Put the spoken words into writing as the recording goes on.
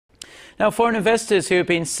Now, foreign investors who have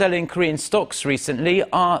been selling Korean stocks recently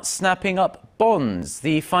are snapping up bonds.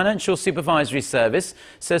 The Financial Supervisory Service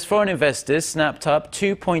says foreign investors snapped up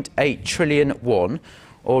 2.8 trillion won,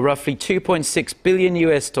 or roughly $2.6 billion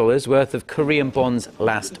worth of Korean bonds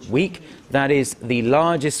last week. That is the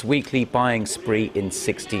largest weekly buying spree in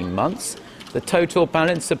 16 months. The total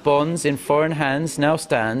balance of bonds in foreign hands now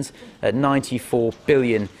stands at $94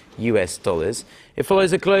 billion. It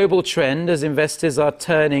follows a global trend as investors are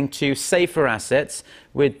turning to safer assets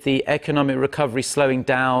with the economic recovery slowing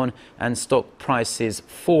down and stock prices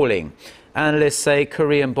falling. Analysts say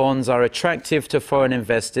Korean bonds are attractive to foreign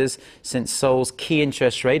investors since Seoul's key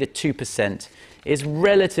interest rate at 2% is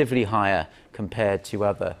relatively higher compared to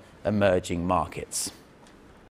other emerging markets.